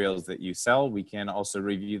develop materials that you sell, we can also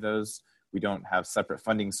review those. We don't have separate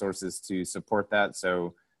funding sources to support that.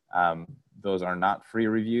 So those are not free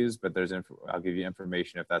reviews, but I'll give you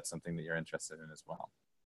information if that's something that you're interested in as well.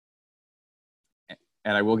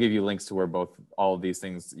 And I will give you links to where all of these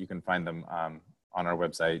things, you can find them on our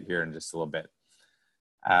website here in just a little bit.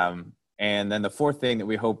 And then the fourth thing that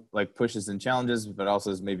we hope like pushes and challenges, but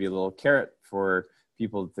also is maybe a little carrot for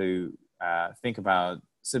people to think about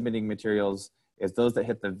submitting materials, is those that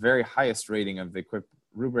hit the very highest rating of the equip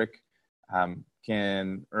rubric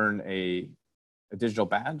can earn a digital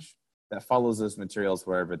badge that follows those materials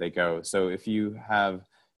wherever they go. So if you have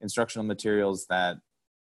instructional materials that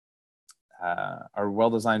are well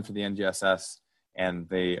designed for the NGSS and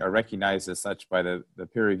they are recognized as such by the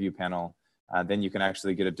peer review panel, then you can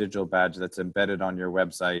actually get a digital badge that's embedded on your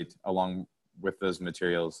website along with those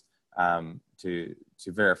materials to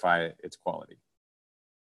verify its quality.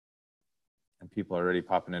 And people are already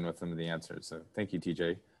popping in with some of the answers. So thank you,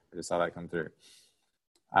 TJ. I just saw that come through.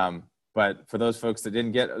 But for those folks that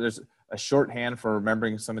didn't get, there's a shorthand for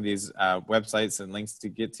remembering some of these websites and links to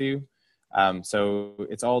get to. So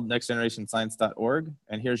it's all nextgenerationscience.org.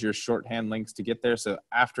 And here's your shorthand links to get there. So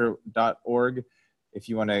after .org, if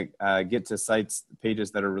you want to get to sites,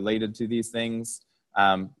 pages that are related to these things,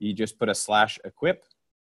 you just put a /equip,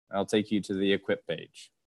 and it'll take you to the equip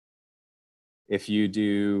page. If you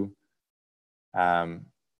do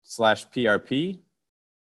 /PRP,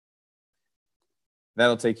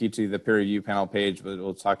 that'll take you to the peer review panel page, but it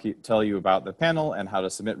will tell you about the panel and how to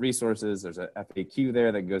submit resources. There's a FAQ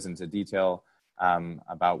there that goes into detail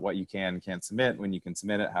about what you can and can't submit, when you can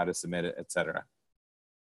submit it, how to submit it, etc.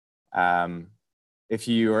 If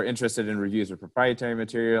you are interested in reviews of proprietary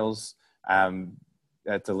materials,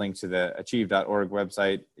 that's a link to the achieve.org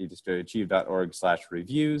website. You just go to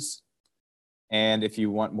achieve.org/reviews. And if you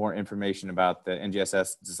want more information about the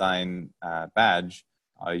NGSS design badge,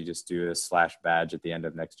 you just do a /badge at the end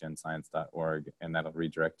of nextgenscience.org, and that'll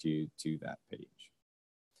redirect you to that page.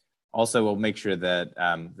 Also, we'll make sure that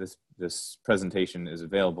this presentation is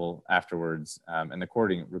available afterwards, and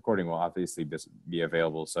the recording will obviously be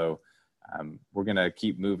available. So we're going to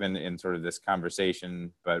keep moving in sort of this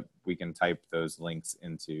conversation, but we can type those links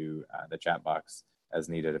into the chat box as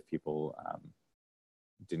needed if people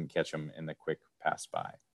didn't catch them in the quick pass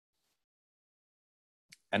by.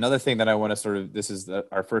 Another thing that I want to this is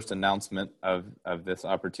our first announcement of this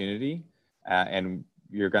opportunity, and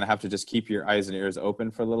you're going to have to just keep your eyes and ears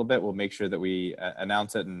open for a little bit. We'll make sure that we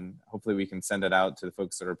announce it, and hopefully we can send it out to the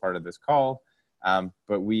folks that are part of this call.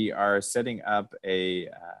 But we are setting up a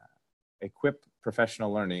equip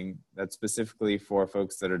professional learning that's specifically for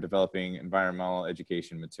folks that are developing environmental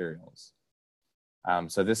education materials.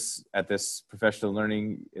 So at this professional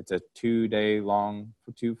learning, it's a 2-day long,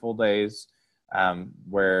 2 full days,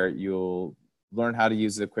 where you'll learn how to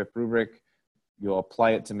use the equip rubric, you'll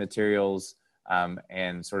apply it to materials,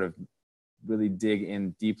 and sort of really dig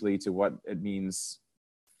in deeply to what it means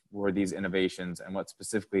for these innovations and what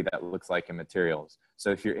specifically that looks like in materials. So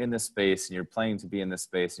if you're in this space and you're planning to be in this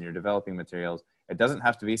space and you're developing materials, it doesn't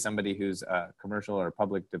have to be somebody who's a commercial or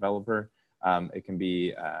public developer. It can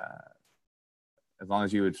be, as long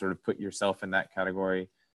as you would sort of put yourself in that category,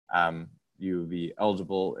 you would be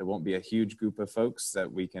eligible. It won't be a huge group of folks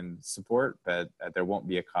that we can support, but there won't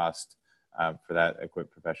be a cost for that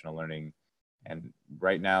equipped professional learning. And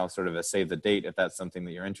right now, sort of a save the date if that's something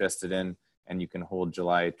that you're interested in, and you can hold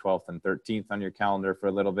July 12th and 13th on your calendar for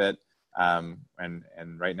a little bit. And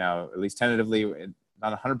right now, at least tentatively,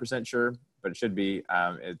 not 100% sure, but it should be,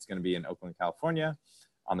 it's going to be in Oakland, California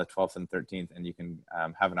on the 12th and 13th, and you can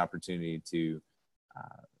have an opportunity to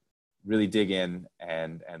really dig in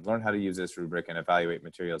and learn how to use this rubric and evaluate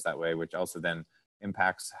materials that way, which also then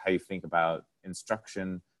impacts how you think about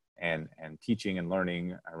instruction and teaching and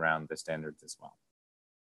learning around the standards as well.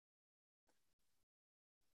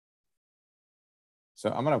 So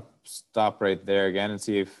I'm going to stop right there again and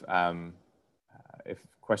see if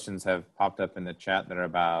questions have popped up in the chat that are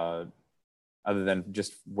about, other than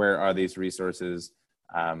just where are these resources,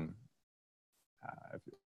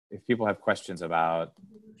 if people have questions about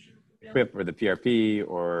equip or the PRP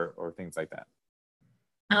or things like that.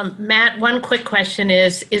 Matt, one quick question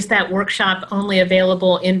is that workshop only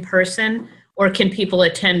available in person, or can people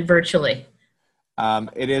attend virtually?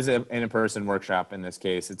 It is an in-person workshop in this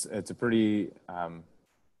case. It's a pretty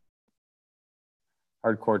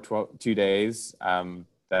hardcore 2 days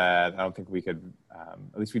that I don't think we could,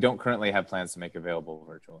 at least we don't currently have plans to make available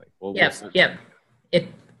virtually. Yep.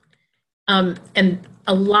 And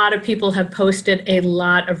a lot of people have posted a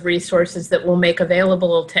lot of resources that we'll make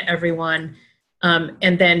available to everyone.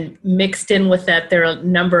 And then mixed in with that, there are a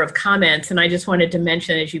number of comments. And I just wanted to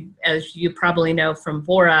mention, as you probably know from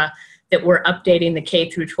Vora, that we're updating the K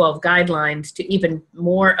through 12 guidelines to even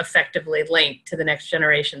more effectively link to the next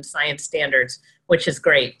generation science standards, which is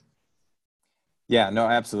great. Yeah, no,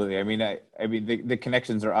 absolutely. I mean, the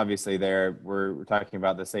connections are obviously there. We're talking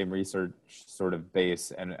about the same research sort of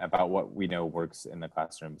base and about what we know works in the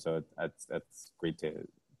classroom. So that's great to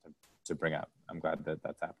bring up. I'm glad that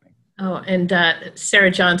that's happening. Oh, and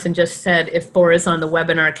Sarah Johnson just said, if Vora is on the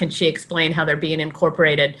webinar, can she explain how they're being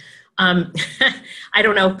incorporated? I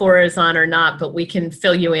don't know if Vora is on or not, but we can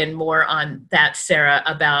fill you in more on that, Sarah,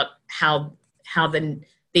 about how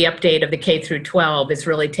the update of the K through 12 is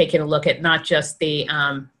really taking a look at not just the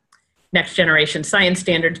next generation science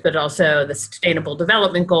standards, but also the sustainable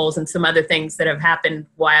development goals and some other things that have happened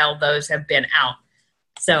while those have been out.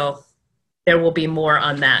 So there will be more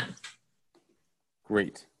on that.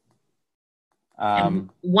 Great. And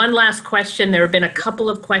one last question. There have been a couple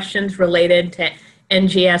of questions related to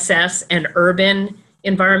NGSS and urban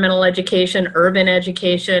environmental education, urban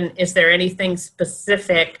education. Is there anything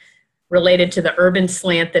specific related to the urban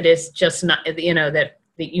slant that is just not, that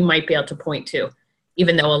you might be able to point to,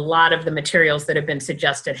 even though a lot of the materials that have been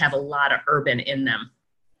suggested have a lot of urban in them?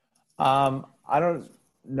 I don't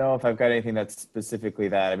know if I've got anything that's specifically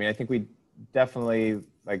that. I mean, I think we definitely,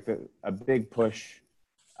 like a big push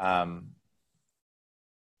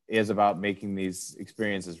is about making these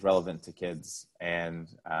experiences relevant to kids. And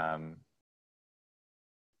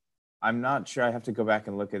I'm not sure. I have to go back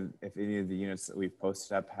and look at if any of the units that we've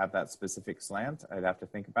posted up have that specific slant. I'd have to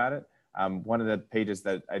think about it. One of the pages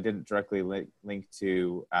that I didn't directly link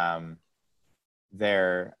to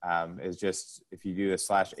there is just, if you do a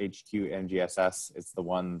 /HQ NGSS, it's the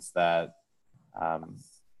ones that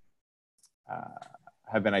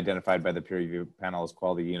have been identified by the peer review panel as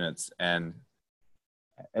quality units. And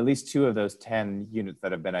at least 2 of those 10 units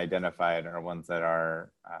that have been identified are ones that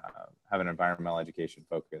are have an environmental education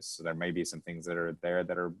focus. So there may be some things that are there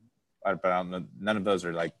that are, but I don't know, none of those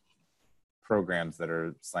are like programs that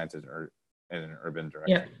are slanted or in an urban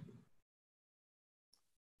direction. Yep.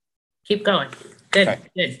 Keep going. Good, okay.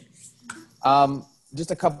 Good.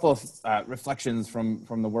 Just a couple of reflections from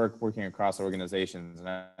the working across organizations,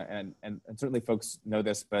 and certainly folks know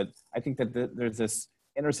this, but I think that there's this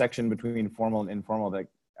intersection between formal and informal that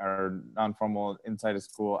are non-formal inside of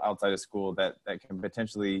school, outside of school, that can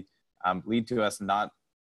potentially lead to us not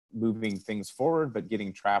moving things forward, but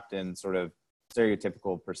getting trapped in sort of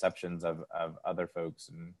stereotypical perceptions of other folks.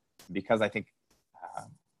 And because I think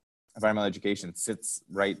environmental education sits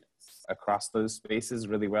right across those spaces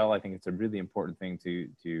really well, I think it's a really important thing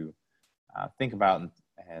to think about.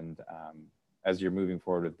 And as you're moving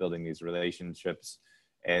forward with building these relationships,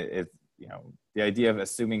 the idea of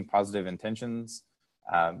assuming positive intentions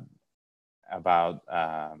about,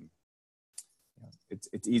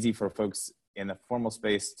 it's easy for folks in a formal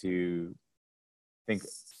space to think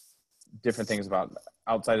different things about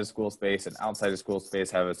outside of school space, and outside of school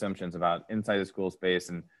space have assumptions about inside of school space.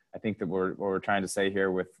 And I think that what we're trying to say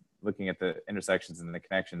here with looking at the intersections and the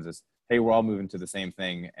connections is, hey, we're all moving to the same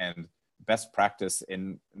thing, and best practice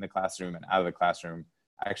in the classroom and out of the classroom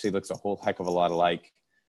actually looks a whole heck of a lot alike.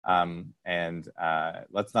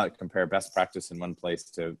 Let's not compare best practice in one place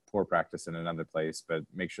to poor practice in another place, but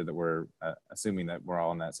make sure that we're assuming that we're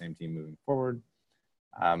all on that same team moving forward.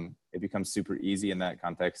 It becomes super easy in that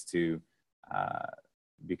context to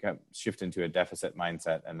shift into a deficit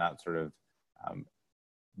mindset and not sort of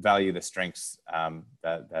value the strengths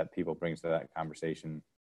that people bring to that conversation.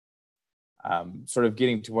 Sort of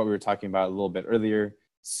getting to what we were talking about a little bit earlier,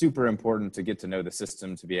 super important to get to know the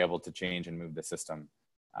system to be able to change and move the system.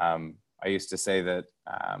 I used to say that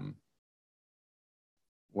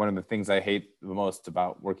one of the things I hate the most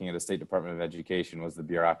about working at the State Department of Education was the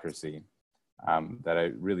bureaucracy. That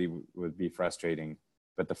I really would be frustrating.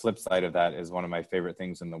 But the flip side of that is one of my favorite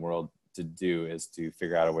things in the world to do is to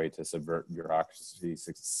figure out a way to subvert bureaucracy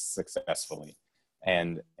successfully.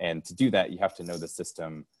 And to do that, you have to know the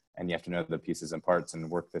system, and you have to know the pieces and parts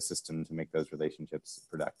and work the system to make those relationships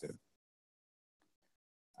productive.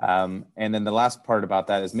 And then the last part about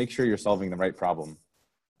that is make sure you're solving the right problem.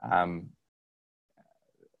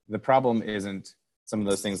 The problem isn't some of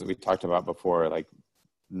those things that we talked about before, like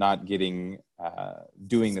not getting,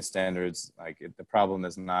 doing the standards. The problem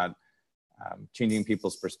is not changing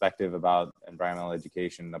people's perspective about environmental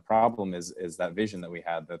education. The problem is that vision that we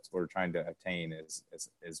had that we're trying to attain is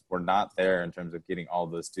we're not there in terms of getting all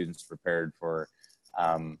those students prepared for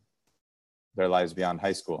their lives beyond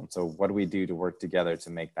high school. And so what do we do to work together to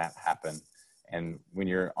make that happen? And when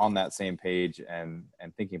you're on that same page and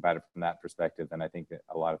thinking about it from that perspective, then I think that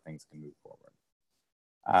a lot of things can move forward.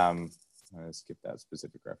 I'm going to skip that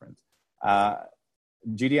specific reference.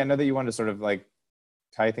 Judy, I know that you wanted to sort of like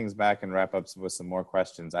tie things back and wrap up with some more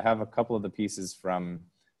questions. I have a couple of the pieces from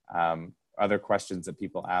other questions that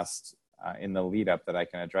people asked in the lead up that I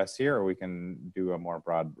can address here, or we can do a more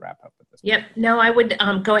broad wrap up at this point. Yep, no, I would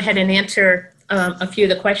go ahead and answer a few of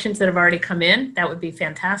the questions that have already come in. That would be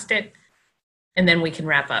fantastic. And then we can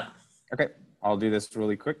wrap up. Okay, I'll do this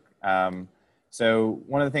really quick. So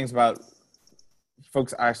one of the things about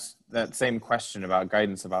folks asked that same question about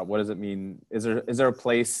guidance about what does it mean? Is there a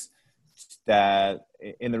place that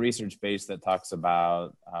in the research base that talks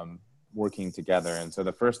about working together? And so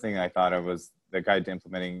the first thing I thought of was the Guide to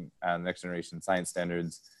Implementing Next Generation Science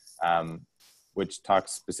Standards, which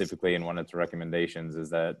talks specifically in one of its recommendations is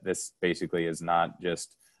that this basically is not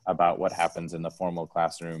just about what happens in the formal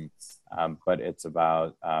classroom, but it's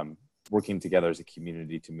about working together as a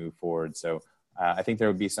community to move forward. So I think there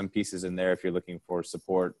would be some pieces in there if you're looking for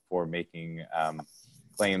support for making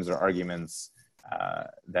claims or arguments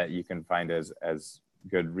that you can find as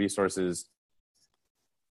good resources.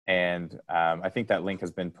 And I think that link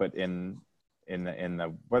has been put in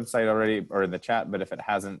the website already or in the chat, but if it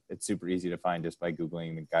hasn't, it's super easy to find just by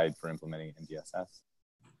Googling the Guide for Implementing NGSS.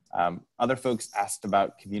 Other folks asked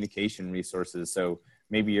about communication resources. So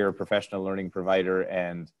maybe you're a professional learning provider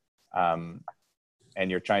and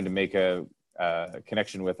you're trying to make a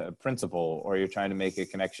connection with a principal, or you're trying to make a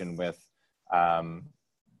connection with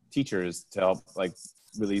teachers to help like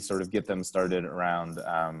really sort of get them started around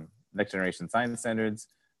next generation science standards.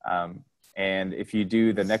 And if you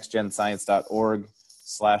do the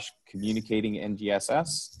nextgenscience.org/communicating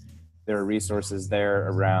NGSS, there are resources there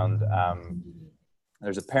around,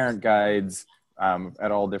 there's a parent guides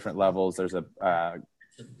at all different levels. There's a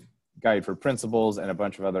guide for principals and a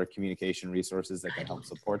bunch of other communication resources that can help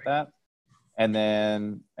support that. And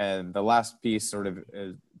then, and the last piece sort of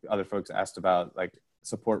is, other folks asked about like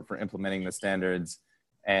support for implementing the standards.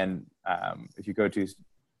 And if you go to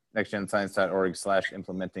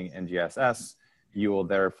nextgenscience.org/implementing NGSS, you will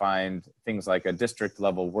there find things like a district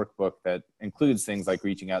level workbook that includes things like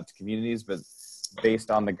reaching out to communities, but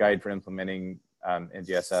based on the Guide for Implementing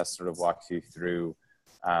NGSS sort of walks you through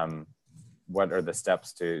what are the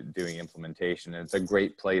steps to doing implementation. And it's a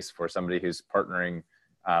great place for somebody who's partnering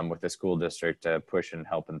with the school district to push and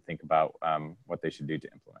help and think about what they should do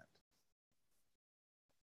to implement.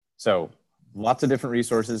 So lots of different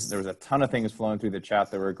resources. There was a ton of things flowing through the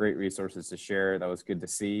chat that were great resources to share. That was good to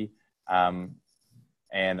see. And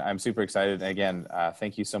I'm super excited. And again,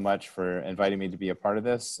 thank you so much for inviting me to be a part of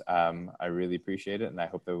this. I really appreciate it. And I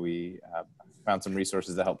hope that we found some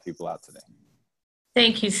resources to help people out today.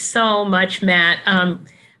 Thank you so much, Matt.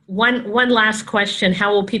 One last question.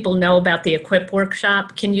 How will people know about the EQUIP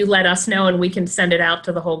workshop? Can you let us know and we can send it out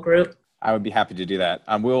to the whole group? I would be happy to do that.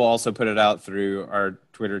 We'll also put it out through our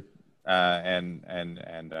Twitter and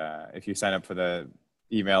if you sign up for the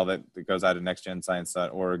email that goes out at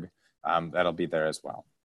nextgenscience.org. That'll be there as well.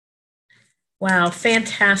 Wow,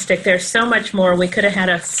 fantastic. There's so much more. We could have had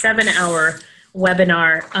a 7-hour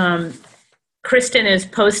webinar. Kristen is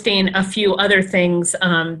posting a few other things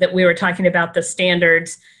that we were talking about, the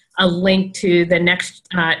standards, a link to the next,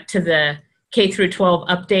 to the K through 12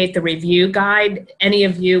 update, the review guide. Any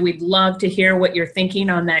of you, we'd love to hear what you're thinking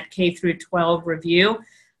on that K through 12 review.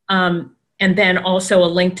 And then also a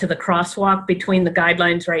link to the crosswalk between the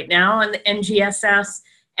guidelines right now and the NGSS.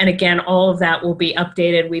 And again, all of that will be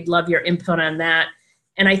updated. We'd love your input on that.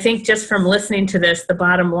 And I think just from listening to this, the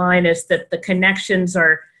bottom line is that the connections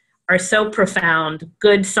are so profound.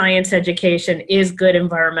 Good science education is good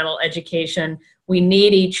environmental education. We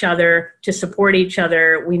need each other to support each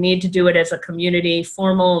other. We need to do it as a community,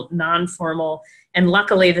 formal, non-formal. And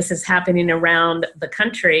luckily, this is happening around the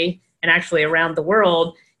country and actually around the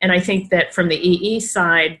world. And I think that from the EE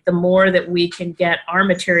side, the more that we can get our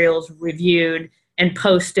materials reviewed and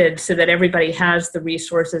posted so that everybody has the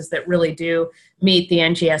resources that really do meet the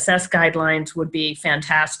NGSS guidelines would be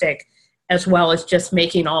fantastic, as well as just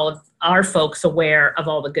making all of our folks aware of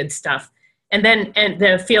all the good stuff. And then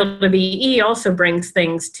the field of EE also brings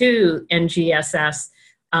things to NGSS,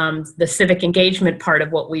 the civic engagement part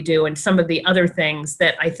of what we do and some of the other things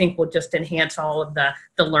that I think will just enhance all of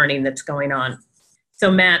the learning that's going on.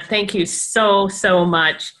 So Matt, thank you so, so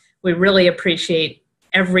much. We really appreciate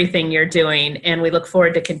everything you're doing, and we look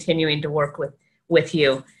forward to continuing to work with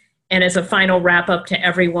you. And as a final wrap up to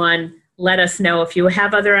everyone, let us know if you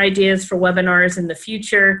have other ideas for webinars in the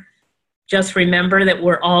future. Just remember that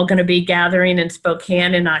we're all going to be gathering in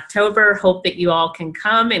Spokane in October. Hope that you all can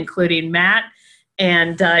come, including Matt,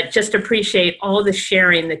 and just appreciate all the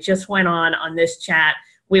sharing that just went on this chat.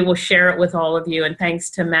 We will share it with all of you, and thanks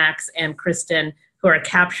to Max and Kristen who are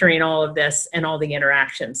capturing all of this and all the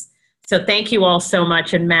interactions. So thank you all so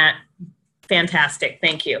much, and Matt, fantastic.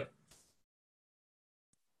 Thank you.